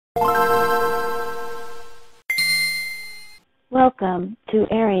Welcome to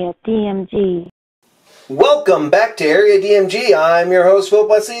Area DMG. Welcome back to Area DMG. I'm your host, Philip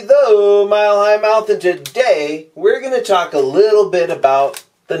Wesley, the Mile High Mouth, and today we're going to talk a little bit about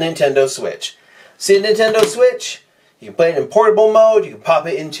the Nintendo Switch. See a Nintendo Switch? You can play it in portable mode, you can pop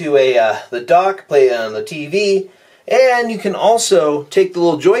it into the dock, play it on the TV, and you can also take the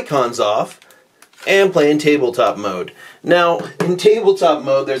little Joy-Cons off and play in tabletop mode. Now, in tabletop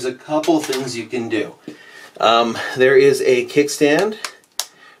mode, there's a couple things you can do. There is a kickstand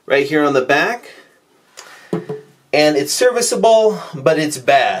right here on the back, and it's serviceable, but it's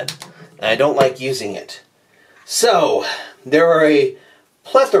bad. I don't like using it. So, there are a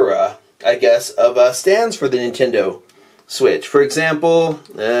plethora, I guess, of stands for the Nintendo Switch. For example,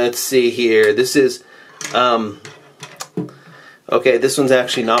 let's see here. This is, okay, this one's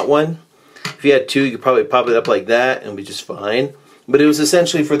actually not one. If you had two, you could probably pop it up like that and it'd be just fine. But it was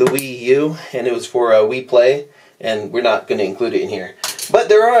essentially for the Wii U, and it was for Wii Play, and we're not going to include it in here. But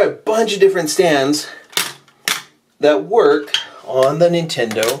there are a bunch of different stands that work on the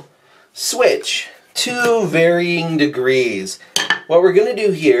Nintendo Switch to varying degrees. What we're going to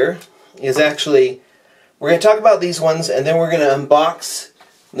do here is actually, we're going to talk about these ones, and then we're going to unbox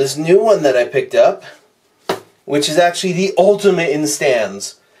this new one that I picked up, which is actually the ultimate in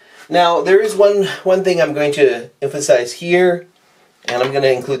stands. Now, there is one thing I'm going to emphasize here, and I'm going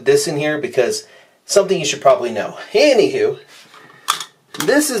to include this in here because something you should probably know. Anywho,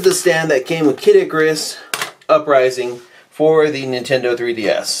 this is the stand that came with Kid Icarus Uprising for the Nintendo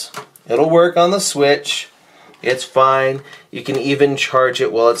 3DS. It'll work on the Switch. It's fine. You can even charge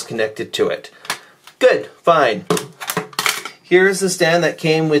it while it's connected to it. Good, fine. Here's the stand that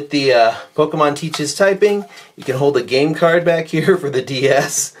came with the Pokemon Teaches Typing. You can hold a game card back here for the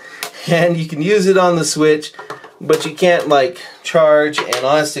DS, and you can use it on the Switch, but you can't like charge, and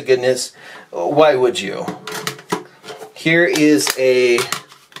honest to goodness, why would you? Here is a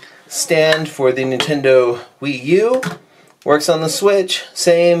stand for the Nintendo Wii U. Works on the Switch,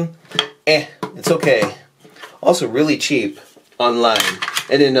 same. It's okay. Also really cheap online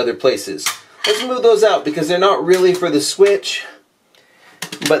and in other places. Let's move those out because they're not really for the Switch.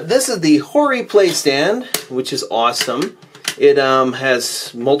 But this is the HORI Play Stand, which is awesome. It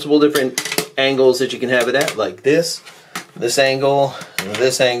has multiple different angles that you can have it at, like this angle,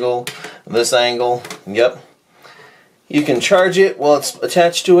 this angle, this angle. Yep. You can charge it while it's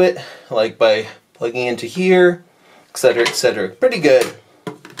attached to it, like by plugging into here, etc., etc. Pretty good.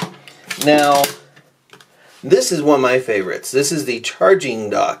 Now, this is one of my favorites. This is the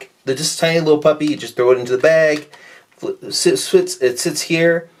charging dock. They're just a tiny little puppy. You just throw it into the bag. It sits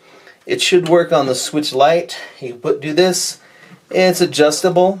here. It should work on the Switch Lite. You do this, and it's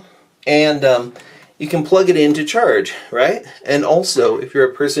adjustable, and you can plug it in to charge, right? And also, if you're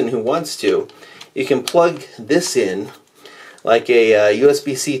a person who wants to, you can plug this in, like a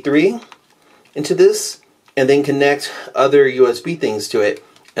USB-C 3 into this, and then connect other USB things to it,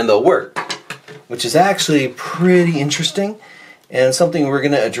 and they'll work, which is actually pretty interesting, and something we're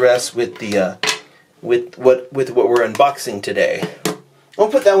going to address with the with what we're unboxing today. I'll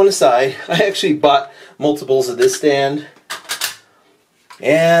put that one aside. I actually bought multiples of this stand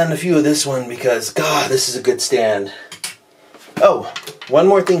and a few of this one because, God, this is a good stand. Oh, one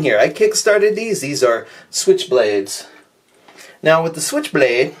more thing here. I kickstarted these. These are switchblades. Now with the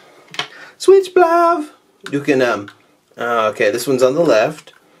switchblade, you can, okay, this one's on the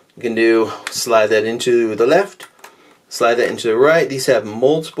left. You can slide that into the left, slide that into the right. These have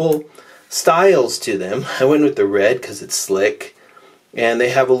multiple styles to them. I went with the red because it's slick, and they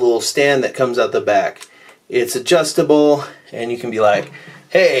have a little stand that comes out the back. It's adjustable, and you can be like,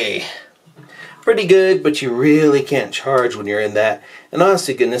 hey, pretty good, but you really can't charge when you're in that. And honest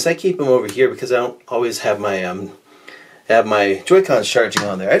to goodness, I keep them over here because I don't always have my Joy-Cons charging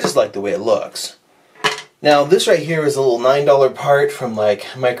on there. I just like the way it looks. Now this right here is a little $9 part from like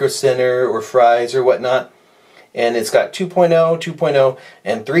Micro Center or Fry's or whatnot, and it's got 2.0, 2.0,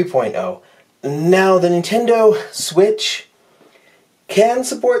 and 3.0. Now the Nintendo Switch can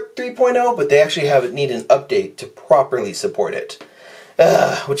support 3.0, but they actually need an update to properly support it.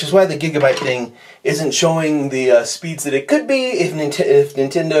 Which is why the gigabyte thing isn't showing the speeds that it could be if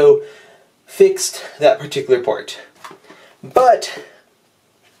Nintendo fixed that particular port. But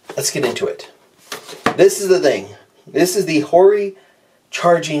let's get into it. This is the thing. This is the HORI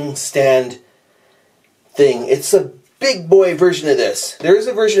charging stand thing. It's a big boy version of this. There is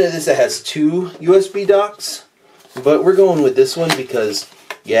a version of this that has 2 USB docks, but we're going with this one because,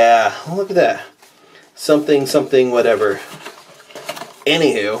 yeah, look at that. Something, whatever.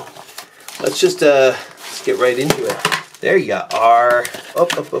 Anywho, let's get right into it. There you got R. Up.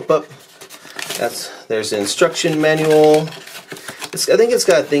 There's an instruction manual. I think it's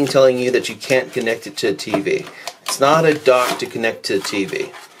got a thing telling you that you can't connect it to a TV. It's not a dock to connect to a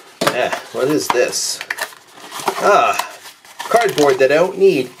TV. What is this? Cardboard that I don't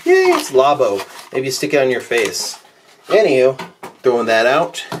need. Yay, it's Labo. Maybe you stick it on your face. Anywho, throwing that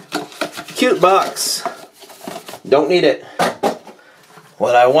out. Cute box. Don't need it.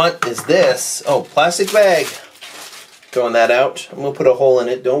 What I want is this. Oh, plastic bag. Throwing that out. I'm going to put a hole in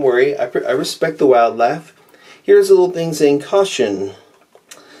it. Don't worry. I respect the wildlife. Here's a little thing saying caution.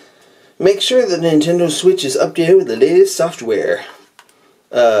 Make sure the Nintendo Switch is updated with the latest software.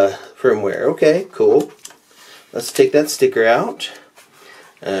 Firmware. Okay, cool. Let's take that sticker out.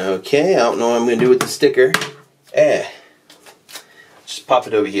 Okay, I don't know what I'm going to do with the sticker. Just pop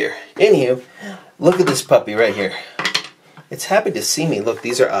it over here. Anywho, look at this puppy right here. It's happy to see me. Look,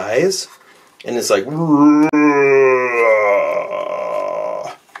 these are eyes. And it's like...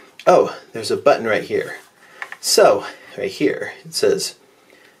 Oh, there's a button right here. So, right here, it says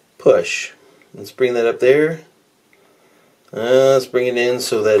push. Let's bring that up there. Let's bring it in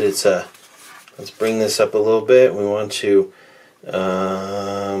so that it's let's bring this up a little bit. We want to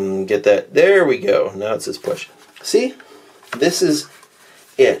get that. There we go. Now it says push. See? This is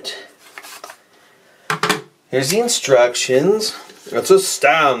it. Here's the instructions. It's a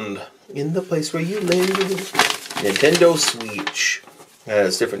stand in the place where you live. Nintendo Switch.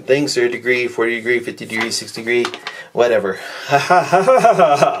 Has different things, 30 degree, 40 degree, 50 degree, 60 degree, whatever.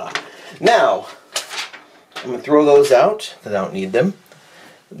 Now, I'm going to throw those out, because I don't need them.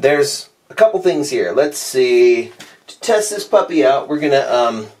 There's a couple things here. Let's see. To test this puppy out, we're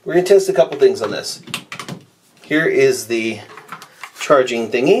gonna test a couple things on this. Here is the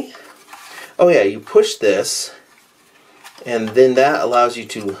charging thingy. Oh yeah, you push this, and then that allows you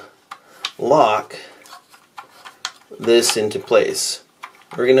to lock this into place.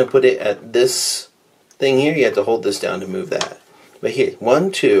 We're going to put it at this thing here. You have to hold this down to move that. But here, 1,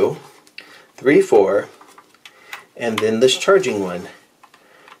 2, 3, 4, and then this charging one.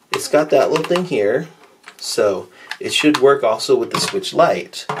 It's got that little thing here, so it should work also with the Switch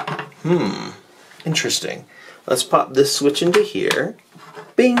Lite. Interesting. Let's pop this switch into here.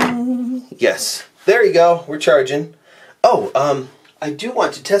 Bing! Yes. There you go. We're charging. Oh, I do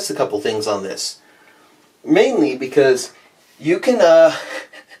want to test a couple things on this. Mainly because you can,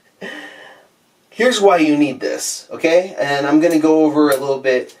 here's why you need this, okay? And I'm going to go over a little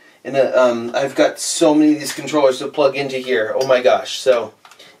bit. I've got so many of these controllers to plug into here. Oh my gosh. So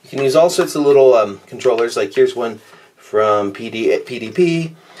you can use all sorts of little controllers. Like here's one from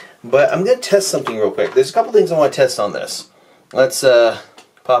PDP. But I'm going to test something real quick. There's a couple things I want to test on this. Let's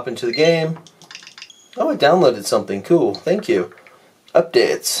pop into the game. Oh, I downloaded something. Cool. Thank you.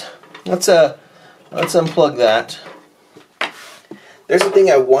 Updates. Let's unplug that. There's a thing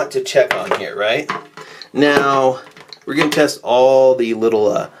I want to check on here, right? Now, we're going to test all the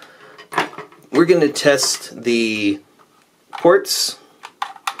little, we're going to test the ports.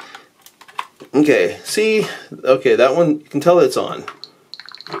 Okay, see? Okay, that one, you can tell it's on.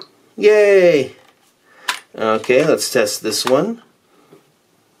 Yay! Okay, let's test this one.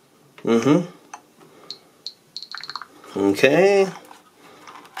 Okay.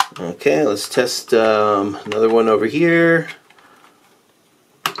 Okay, let's test another one over here.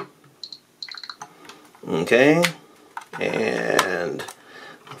 Okay, and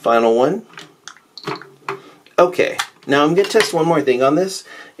final one. Okay, now I'm going to test one more thing on this.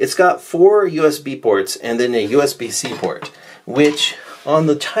 It's got 4 USB ports and then a USB-C port, which on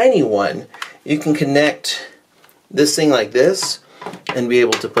the tiny one, you can connect this thing like this and be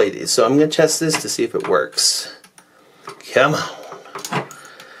able to play these. So I'm going to test this to see if it works. Come on.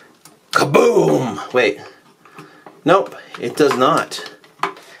 Kaboom! Wait. Nope, it does not.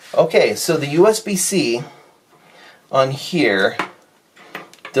 Okay, so the USB-C on here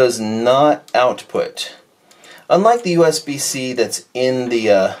does not output. Unlike the USB-C that's in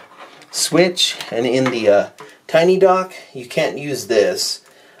the Switch and in the Tiny Dock, you can't use this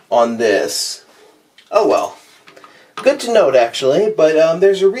on this. Oh well. Good to note actually, but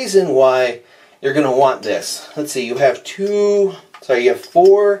there's a reason why you're going to want this. Let's see, you have 4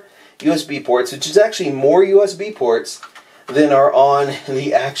 USB ports, which is actually more USB ports than are on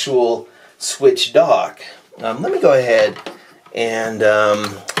the actual Switch dock. Let me go ahead and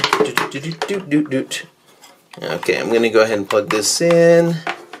okay, I'm going to go ahead and plug this in.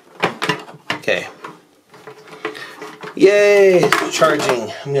 Okay. Yay! Charging.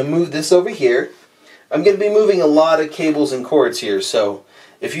 I'm going to move this over here. I'm going to be moving a lot of cables and cords here, so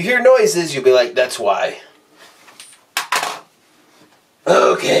if you hear noises, you'll be like, that's why.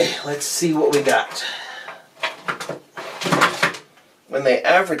 Okay, let's see what we got. when they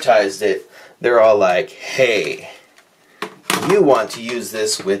advertised it, they're all like, hey, you want to use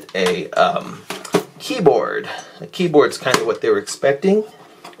this with a keyboard. A keyboard's kind of what they were expecting.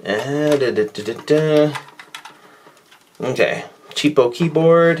 Okay, cheapo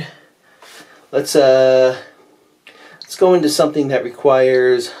keyboard. Let's go into something that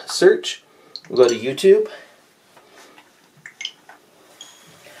requires search. We'll go to YouTube.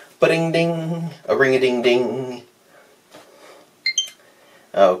 Ba-ding ding, a ring-a-ding ding.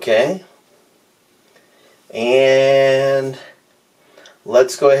 Okay. And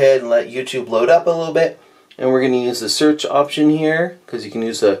let's go ahead and let YouTube load up a little bit. And we're going to use the search option here, because you can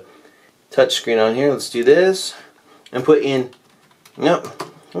use a touch screen on here. Let's do this. And put in, nope.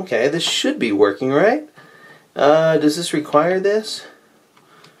 Okay, this should be working, right? Does this require this?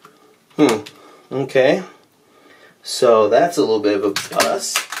 Okay. So that's a little bit of a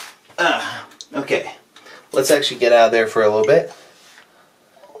bust. Okay. Let's actually get out of there for a little bit.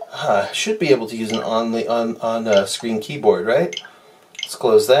 Should be able to use an on screen keyboard, right? Let's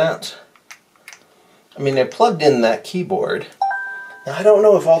close that. I mean, I plugged in that keyboard. Now, I don't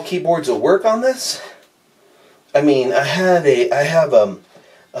know if all keyboards will work on this. I mean, I have a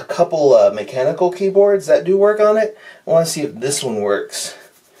couple mechanical keyboards that do work on it. I want to see if this one works.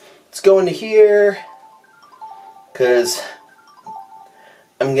 Let's go into here, because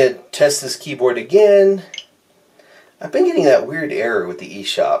I'm going to test this keyboard again. I've been getting that weird error with the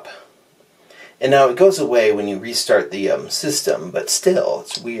eShop. And now it goes away when you restart the system, but still,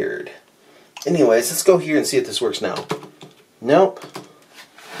 it's weird. Anyways, let's go here and see if this works now. Nope.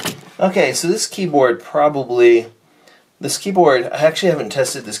 Okay, so this keyboard I actually haven't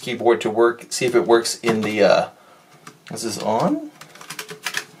tested this keyboard to work, see if it works in the, is this on?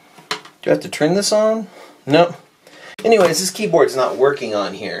 Do I have to turn this on? Nope. Anyways, this keyboard's not working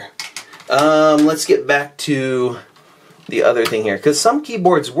on here. Let's get back to the other thing here, because some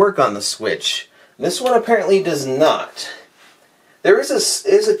keyboards work on the Switch. This one apparently does not. There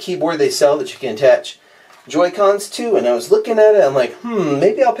is a keyboard they sell that you can attach Joy-Cons to, and I was looking at it, I'm like,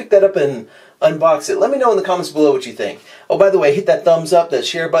 maybe I'll pick that up and unbox it. Let me know in the comments below what you think. Oh, by the way, hit that thumbs up, that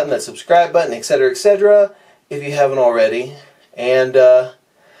share button, that subscribe button, etc., etc., if you haven't already. And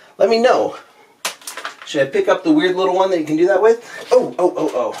let me know. Should I pick up the weird little one that you can do that with?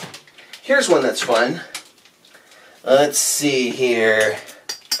 Oh. Here's one that's fun. Let's see here.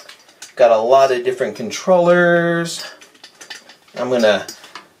 Got a lot of different controllers. I'm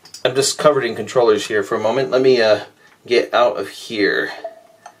just covered in controllers here for a moment. Let me get out of here.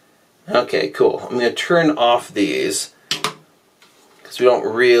 Okay, cool. I'm going to turn off these because we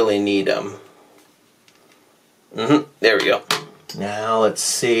don't really need them. There we go. Now let's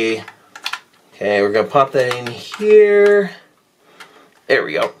see. Okay, we're going to pop that in here. There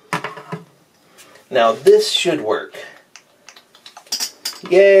we go. Now this should work.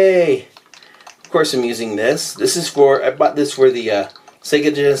 Yay! Of course I'm using this. I bought this for the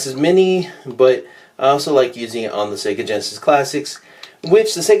Sega Genesis Mini, but I also like using it on the Sega Genesis Classics,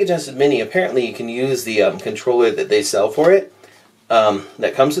 which the Sega Genesis Mini, apparently you can use the controller that they sell for it,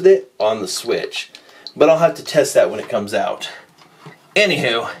 that comes with it, on the Switch. But I'll have to test that when it comes out.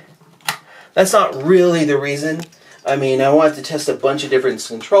 Anywho, that's not really the reason. I mean, I wanted to test a bunch of different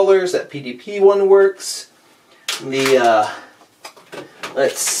controllers. That PDP one works. The,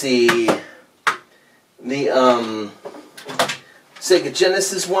 let's see, the Sega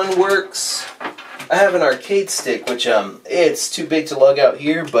Genesis one works. I have an arcade stick, which it's too big to lug out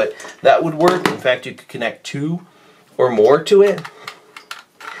here, but that would work. In fact, you could connect 2 or more to it,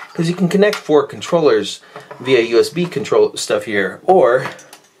 because you can connect 4 controllers via USB control stuff here. Or,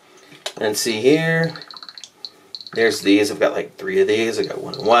 and see here, there's these. I've got like 3 of these. I got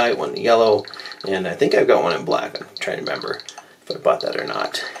one in white, one in yellow, and I think I've got one in black. I'm trying to remember if I bought that or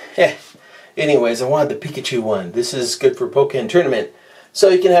not. Anyways, I wanted the Pikachu one. This is good for Pokken Tournament. So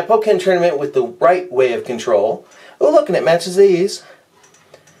you can have Pokken Tournament with the right way of control. Oh, look, and it matches these.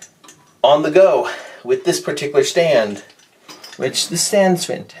 On the go with this particular stand, which the stand's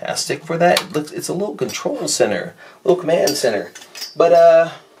fantastic for that. It's a little control center, little command center.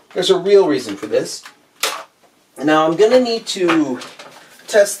 But there's a real reason for this. Now I'm going to need to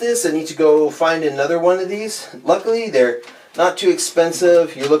test this. I need to go find another one of these. Luckily, they're not too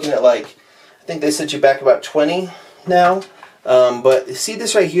expensive. You're looking at like, I think they set you back about 20 now. But see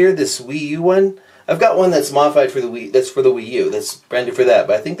this right here, this Wii U one? I've got one that's modified for the Wii, that's for the Wii U, that's branded for that.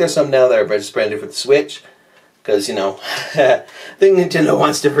 But I think there's some now that are just branded for the Switch. Because, you know, I think Nintendo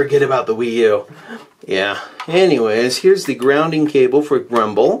wants to forget about the Wii U. Yeah. Anyways, here's the grounding cable for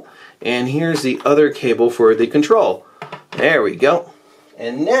Rumble. And here's the other cable for the control. There we go.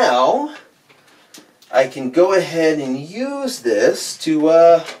 And now, I can go ahead and use this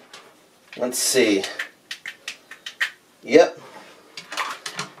to, let's see. Yep.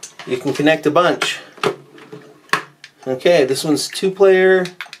 You can connect a bunch. Okay, this one's 2-player.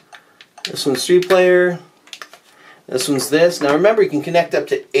 This one's 3-player. This one's this. Now remember, you can connect up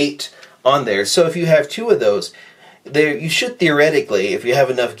to 8 on there. So if you have 2 of those, there you should theoretically, if you have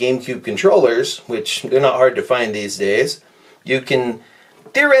enough GameCube controllers, which they're not hard to find these days, you can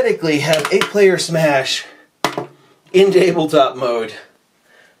theoretically have 8-player Smash in tabletop mode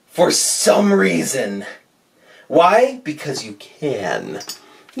for some reason. Why? Because you can.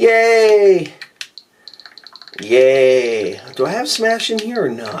 Yay! Yay! Do I have Smash in here or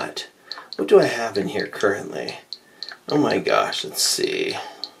not? What do I have in here currently? Oh my gosh, let's see.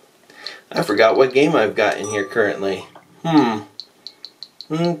 I forgot what game I've got in here currently. Doot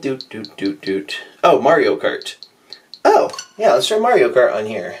doot doot doot. Oh, Mario Kart. Oh, yeah, let's try Mario Kart on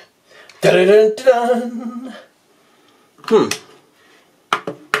here. Dun dun dun dun.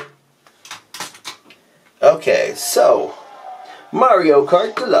 Okay, so Mario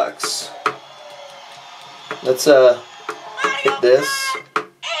Kart Deluxe. Let's hit this.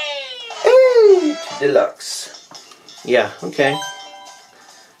 Hey, Deluxe. Yeah, okay.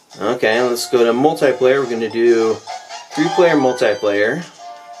 Okay, let's go to multiplayer. We're going to do 3-player multiplayer.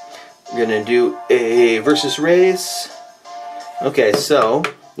 We're going to do a versus race. Okay, so,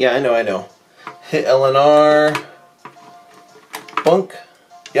 yeah, I know. Hit L and R. Bunk.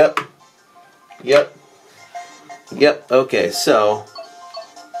 Yep. Okay, so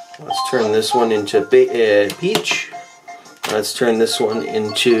let's turn this one into Peach. Let's turn this one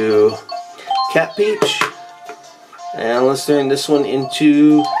into Cat Peach. And let's turn this one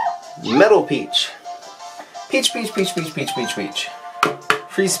into Metal Peach. Peach.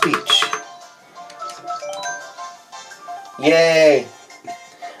 Free speech. Yay!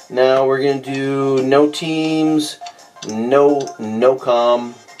 Now we're going to do no teams, no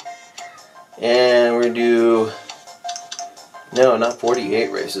com. And we're going to do, no, not 48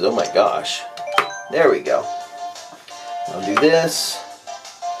 races. Oh my gosh. There we go. I'll do this.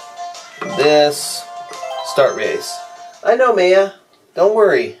 Start race. I know, Maya. Don't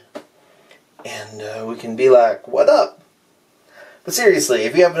worry. And we can be like, what up? But seriously,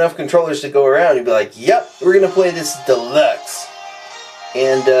 if you have enough controllers to go around, you'd be like, yep, we're going to play this deluxe.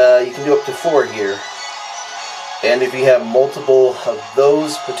 And you can do up to 4 here. And if you have multiple of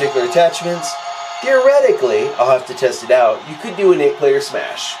those particular attachments, theoretically, I'll have to test it out, you could do an 8-player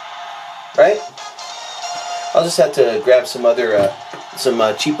Smash. Right? I'll just have to grab some other, some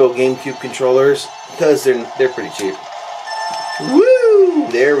cheapo GameCube controllers, because they're pretty cheap. Woo!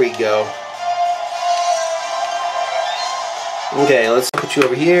 There we go. Okay, let's put you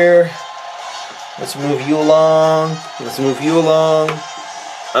over here. Let's move you along.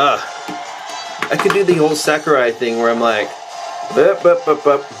 I could do the whole Sakurai thing where I'm like,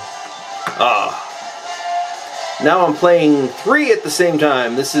 Now I'm playing 3 at the same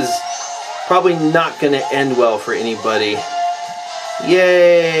time. This is probably not going to end well for anybody.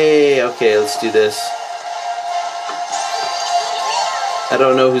 Yay! Okay, let's do this. I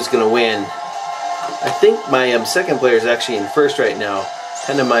don't know who's going to win. I think my second player is actually in first right now.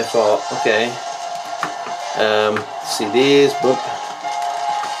 Kind of my fault. Okay. See these. Boop.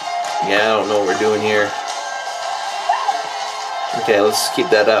 Yeah, I don't know what we're doing here. Okay, let's keep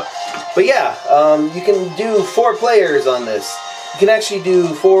that up. But yeah, you can do 4 players on this. You can actually do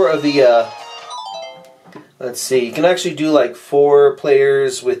 4 of the, let's see, you can actually do like 4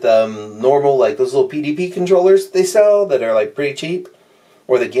 players with normal, like those little PDP controllers they sell that are like pretty cheap.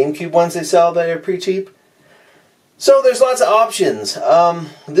 Or the GameCube ones they sell that are pretty cheap. So there's lots of options.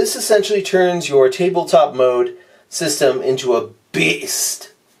 This essentially turns your tabletop mode system into a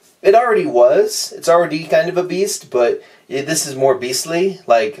beast. It already was. It's already kind of a beast, but this is more beastly.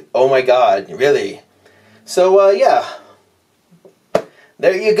 Like, oh my god, really? So, yeah.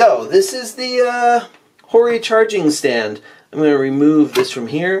 There you go. This is the HORI charging stand. I'm going to remove this from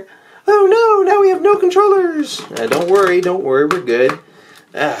here. Oh no, now we have no controllers. Don't worry, we're good.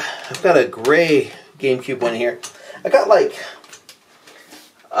 I've got a gray GameCube one here. I got like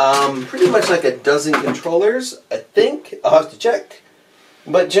pretty much like a dozen controllers, I think. I'll have to check.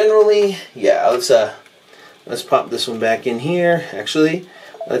 But generally, yeah, let's pop this one back in here. Actually,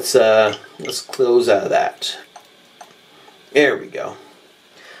 let's close out of that. There we go.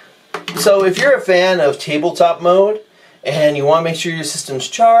 So if you're a fan of tabletop mode and you want to make sure your system's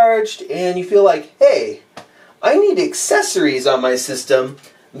charged and you feel like, hey, I need accessories on my system,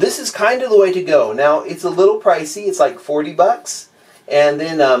 this is kind of the way to go. Now, it's a little pricey. It's like 40 bucks. And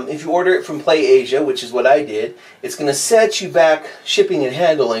then if you order it from Play Asia, which is what I did, it's going to set you back shipping and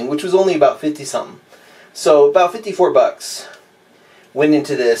handling, which was only about 50 something. So about 54 bucks went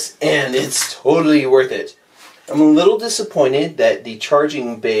into this, and it's totally worth it. I'm a little disappointed that the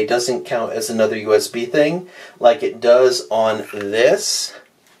charging bay doesn't count as another USB thing like it does on this.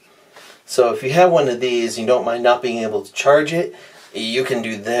 So if you have one of these, you don't mind not being able to charge it, you can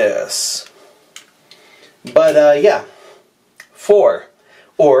do this. But yeah, 4.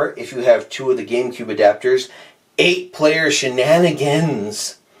 Or if you have 2 of the GameCube adapters, 8-player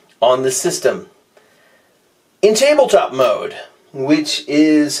shenanigans on the system. In tabletop mode, which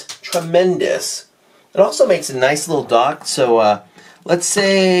is tremendous. It also makes a nice little dock, so let's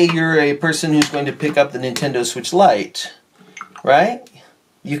say you're a person who's going to pick up the Nintendo Switch Lite, right?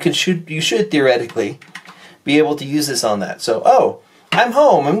 You should theoretically be able to use this on that. So, oh, I'm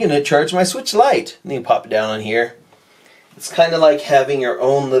home, I'm going to charge my Switch Lite. And you pop it down on here. It's kind of like having your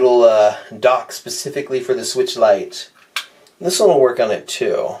own little dock specifically for the Switch Lite. This one will work on it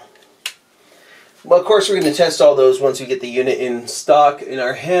too. Well, of course, we're going to test all those once we get the unit in stock in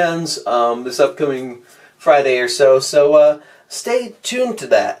our hands this upcoming Friday or so. So stay tuned to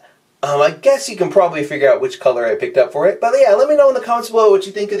that. I guess you can probably figure out which color I picked up for it. But yeah, let me know in the comments below what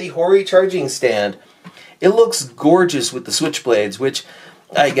you think of the HORI charging stand. It looks gorgeous with the switchblades, which,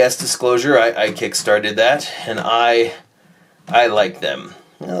 I guess, disclosure, I kickstarted that, and I like them.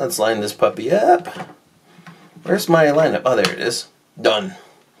 Now let's line this puppy up. Where's my lineup? Oh, there it is. Done.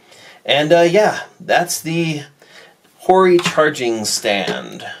 And yeah, that's the HORI charging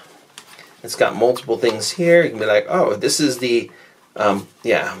stand. It's got multiple things here. You can be like, oh, this is the,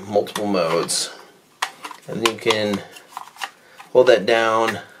 yeah, multiple modes. And then you can hold that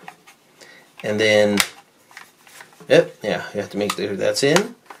down, and then, yep, yeah, you have to make sure that's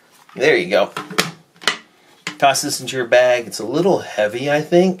in. There you go. Toss this into your bag. It's a little heavy, I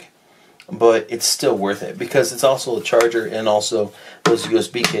think, but it's still worth it because it's also a charger and also those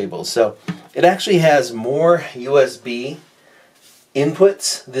USB cables. So it actually has more USB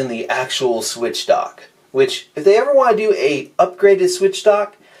inputs than the actual switch dock, which if they ever want to do a upgraded switch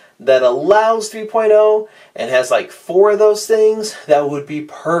dock that allows 3.0 and has like 4 of those things, that would be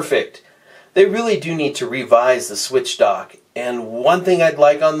perfect. They really do need to revise the switch dock, and one thing I'd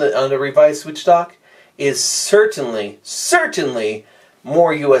like on the revised switch dock is certainly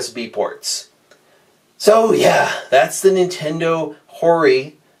more USB ports. So yeah, that's the Nintendo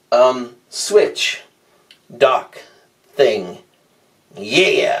HORI Switch dock thing.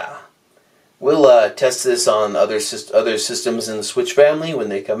 Yeah! We'll test this on other systems in the Switch family when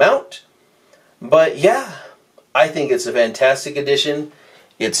they come out. But yeah, I think it's a fantastic addition.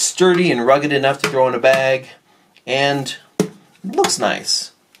 It's sturdy and rugged enough to throw in a bag, and it looks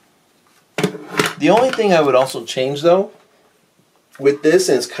nice. The only thing I would also change though with this,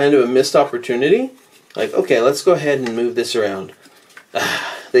 and it's kind of a missed opportunity, like, okay, let's go ahead and move this around.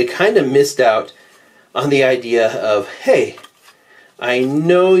 They kind of missed out on the idea of, hey, I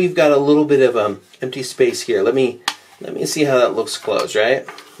know you've got a little bit of empty space here. Let me see how that looks closed, right?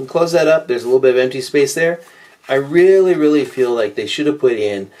 And close that up. There's a little bit of empty space there. I really feel like they should have put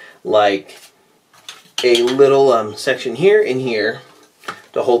in like a little section here and here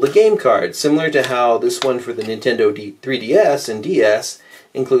to hold the game card, similar to how this one for the Nintendo 3DS and DS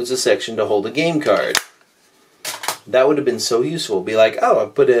includes a section to hold a game card. That would have been so useful. Be like, oh, I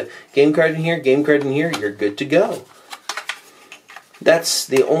put a game card in here, you're good to go. That's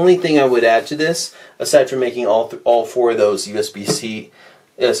the only thing I would add to this, aside from making all 4 of those USB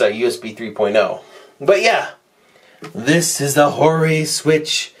 3.0. But yeah, this is the HORI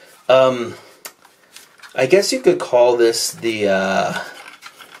Switch. I guess you could call this the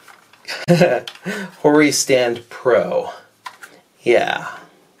HORI Stand Pro. Yeah.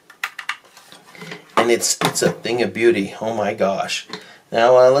 And it's a thing of beauty. Oh my gosh.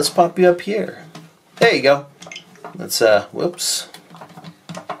 Now let's pop you up here. There you go. Let's whoops.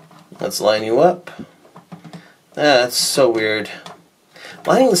 Let's line you up. That's so weird.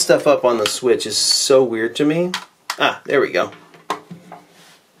 Lining the stuff up on the Switch is so weird to me. Ah, there we go.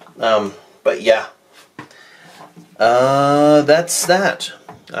 But yeah. That's that.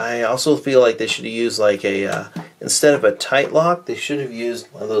 I also feel like they should have used like a, instead of a tight lock, they should have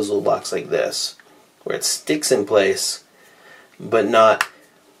used one of those little locks like this, where it sticks in place, but not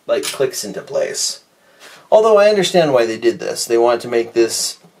like clicks into place. Although I understand why they did this. They wanted to make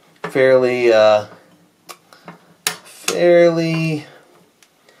this fairly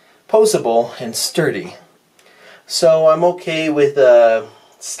poseable and sturdy. So I'm okay with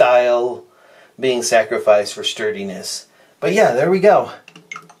style being sacrificed for sturdiness. But yeah, there we go.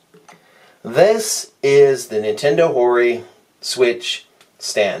 This is the Nintendo HORI Switch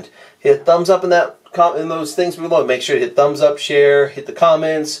stand. Hit thumbs up in that those things below. Make sure to hit thumbs up, share, hit the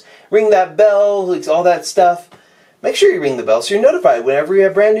comments, ring that bell, all that stuff. Make sure you ring the bell so you're notified whenever we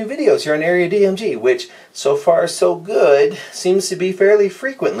have brand new videos here on Area DMG, which so far so good seems to be fairly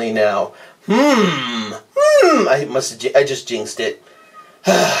frequently now. I just jinxed it.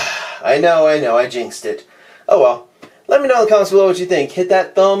 I know, I jinxed it. Oh well. Let me know in the comments below what you think. Hit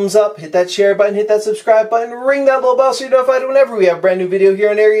that thumbs up, hit that share button, hit that subscribe button, ring that little bell so you're notified whenever we have a brand new video here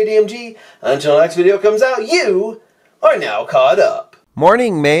on Area DMG. Until the next video comes out, you are now caught up.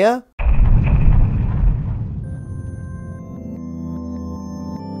 Morning, Maya.